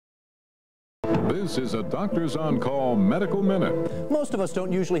This is a Doctors on Call Medical Minute. Most of us don't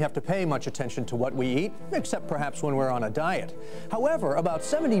usually have to pay much attention to what we eat, except perhaps when we're on a diet. However, about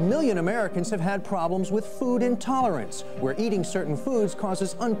 70 million Americans have had problems with food intolerance, where eating certain foods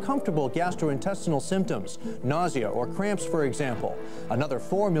causes uncomfortable gastrointestinal symptoms, nausea or cramps, for example. Another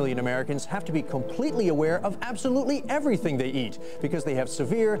 4 million Americans have to be completely aware of absolutely everything they eat because they have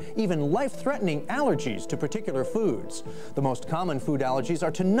severe, even life-threatening allergies to particular foods. The most common food allergies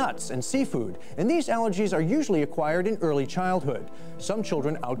are to nuts and seafood, and these allergies are usually acquired in early childhood. Some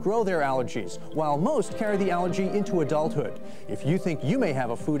children outgrow their allergies, while most carry the allergy into adulthood. If you think you may have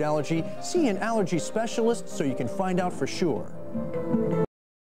a food allergy, see an allergy specialist so you can find out for sure.